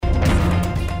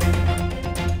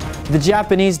The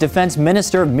Japanese Defense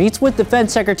Minister meets with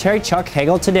Defense Secretary Chuck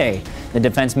Hagel today. The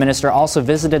Defense Minister also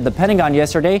visited the Pentagon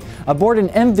yesterday aboard an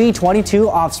MV-22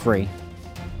 Osprey.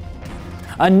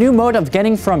 A new mode of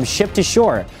getting from ship to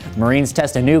shore. Marines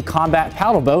test a new combat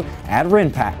paddle boat at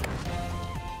RINPAC.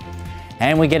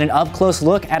 And we get an up-close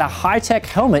look at a high-tech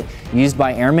helmet used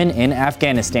by airmen in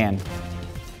Afghanistan.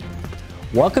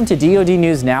 Welcome to DoD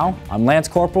News Now. I'm Lance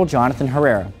Corporal Jonathan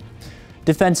Herrera.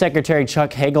 Defense Secretary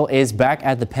Chuck Hagel is back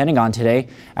at the Pentagon today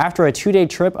after a two-day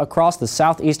trip across the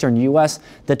southeastern U.S.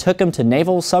 that took him to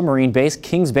Naval Submarine Base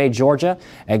Kings Bay, Georgia,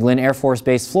 Eglin Air Force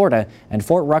Base, Florida, and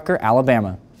Fort Rucker,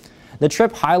 Alabama. The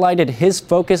trip highlighted his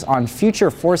focus on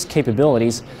future force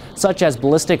capabilities, such as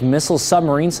ballistic missile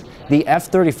submarines, the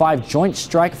F-35 Joint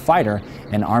Strike Fighter,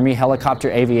 and Army helicopter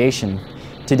aviation.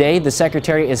 Today, the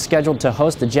Secretary is scheduled to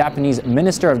host the Japanese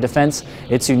Minister of Defense,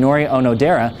 Itsunori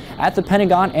Onodera, at the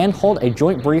Pentagon and hold a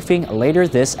joint briefing later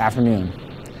this afternoon.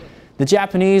 The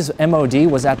Japanese MOD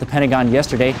was at the Pentagon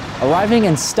yesterday, arriving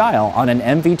in style on an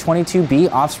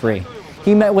MV-22B Osprey.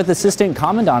 He met with Assistant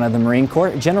Commandant of the Marine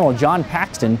Corps, General John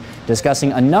Paxton,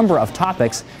 discussing a number of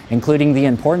topics, including the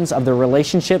importance of the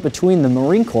relationship between the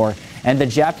Marine Corps and the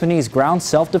Japanese Ground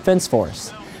Self-Defense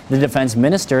Force. The defense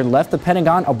minister left the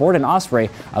Pentagon aboard an Osprey,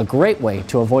 a great way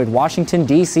to avoid Washington,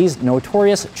 D.C.'s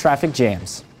notorious traffic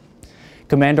jams.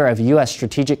 Commander of U.S.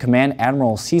 Strategic Command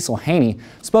Admiral Cecil Haney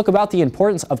spoke about the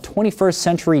importance of 21st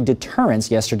century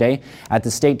deterrence yesterday at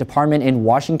the State Department in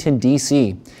Washington,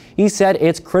 D.C. He said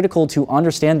it's critical to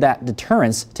understand that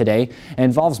deterrence today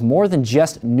involves more than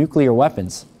just nuclear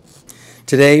weapons.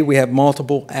 Today, we have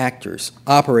multiple actors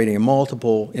operating in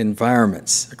multiple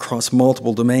environments across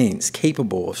multiple domains,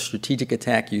 capable of strategic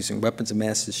attack using weapons of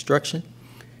mass destruction,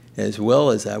 as well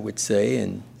as, I would say,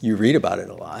 and you read about it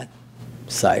a lot,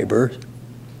 cyber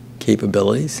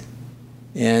capabilities,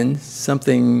 and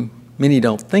something many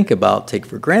don't think about, take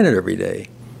for granted every day,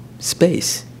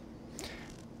 space.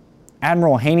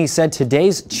 Admiral Haney said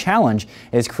today's challenge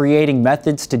is creating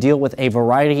methods to deal with a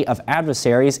variety of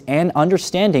adversaries and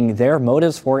understanding their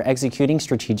motives for executing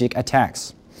strategic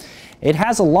attacks. It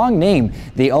has a long name,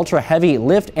 the Ultra Heavy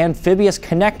Lift Amphibious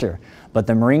Connector, but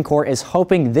the Marine Corps is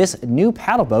hoping this new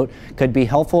paddle boat could be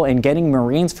helpful in getting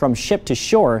Marines from ship to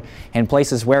shore in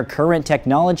places where current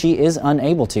technology is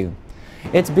unable to.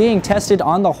 It's being tested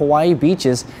on the Hawaii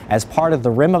beaches as part of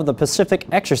the Rim of the Pacific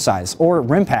exercise, or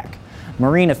RIMPAC.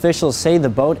 Marine officials say the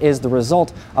boat is the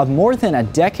result of more than a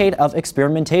decade of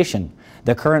experimentation.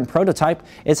 The current prototype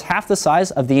is half the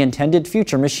size of the intended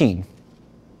future machine.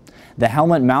 The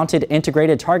helmet-mounted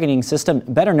integrated targeting system,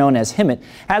 better known as HIMET,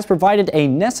 has provided a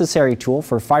necessary tool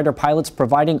for fighter pilots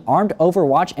providing armed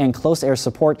overwatch and close air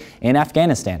support in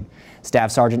Afghanistan. Staff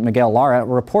Sergeant Miguel Lara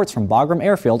reports from Bagram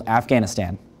Airfield,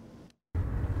 Afghanistan.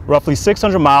 Roughly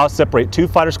 600 miles separate two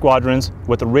fighter squadrons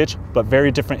with a rich but very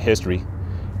different history.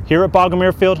 Here at Bagram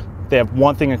Airfield, they have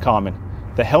one thing in common: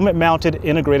 the helmet-mounted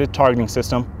integrated targeting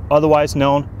system, otherwise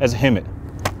known as HIMET.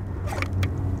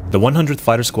 The 100th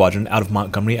Fighter Squadron out of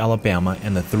Montgomery, Alabama,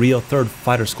 and the 303rd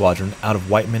Fighter Squadron out of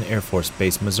Whiteman Air Force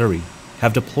Base, Missouri,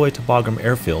 have deployed to Bagram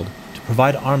Airfield to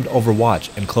provide armed overwatch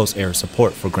and close air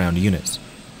support for ground units.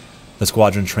 The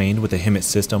squadron trained with the HIMET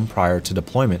system prior to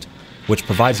deployment, which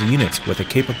provides the units with a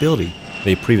capability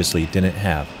they previously didn't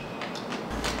have.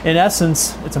 In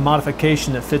essence, it's a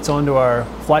modification that fits onto our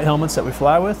flight helmets that we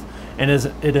fly with, and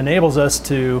it enables us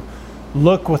to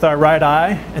look with our right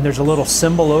eye, and there's a little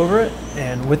symbol over it,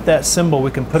 and with that symbol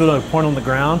we can put it at a point on the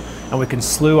ground, and we can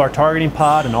slew our targeting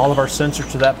pod and all of our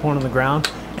sensors to that point on the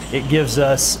ground. It gives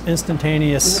us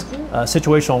instantaneous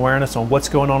situational awareness on what's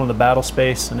going on in the battle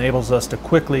space, enables us to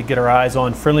quickly get our eyes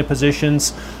on friendly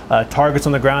positions, targets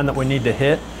on the ground that we need to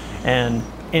hit, and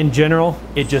in general,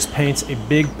 it just paints a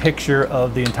big picture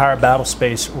of the entire battle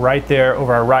space right there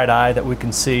over our right eye that we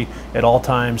can see at all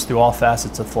times through all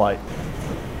facets of flight.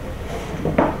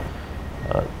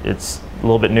 It's a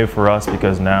little bit new for us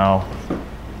because now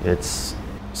it's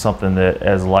something that,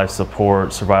 as life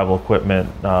support, survival equipment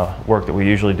work that we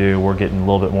usually do, we're getting a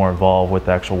little bit more involved with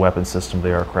the actual weapon system of the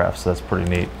aircraft, so that's pretty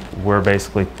neat. We're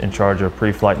basically in charge of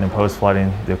pre-flighting and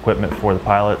post-flighting the equipment for the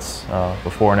pilots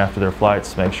before and after their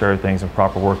flights to make sure everything's in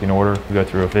proper working order. We go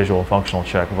through a visual and functional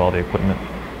check of all the equipment,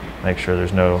 make sure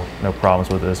there's no problems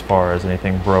with it as far as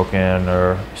anything broken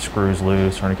or screws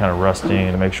loose or any kind of rusting,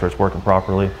 and to make sure it's working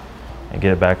properly and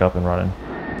get it back up and running.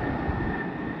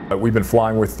 We've been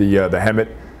flying with the HIMET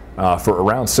for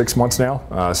around 6 months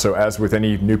now. So as with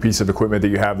any new piece of equipment that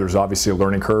you have, there's obviously a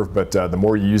learning curve, but the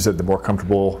more you use it, the more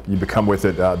comfortable you become with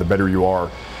it, the better you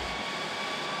are.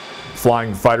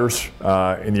 flying fighters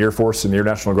in the Air Force and the Air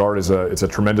National Guard is it's a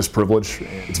tremendous privilege.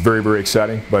 It's very, very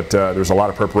exciting, but there's a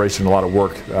lot of preparation, a lot of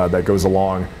work that goes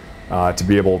along to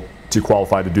be able to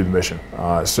qualify to do the mission.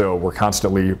 So we're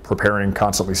constantly preparing,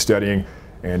 constantly studying,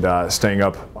 and staying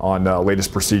up on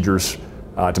latest procedures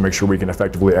to make sure we can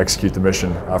effectively execute the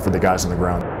mission for the guys on the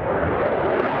ground.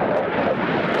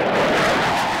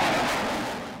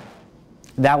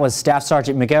 That was Staff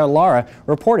Sergeant Miguel Lara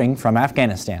reporting from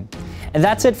Afghanistan. And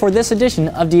that's it for this edition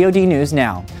of DoD News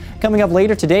Now. Coming up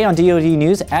later today on DoD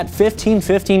News at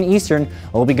 15:15 Eastern,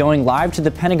 we'll be going live to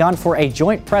the Pentagon for a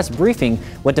joint press briefing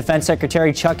with Defense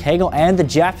Secretary Chuck Hagel and the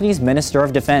Japanese Minister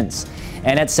of Defense.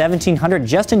 And at 1700,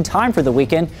 just in time for the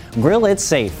weekend, Grill It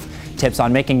Safe. Tips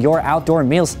on making your outdoor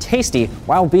meals tasty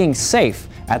while being safe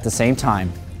at the same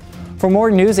time. For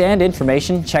more news and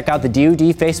information, check out the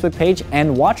DoD Facebook page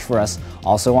and watch for us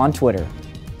also on Twitter.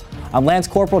 I'm Lance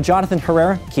Corporal Jonathan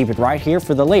Herrera. Keep it right here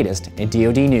for the latest in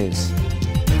DoD News.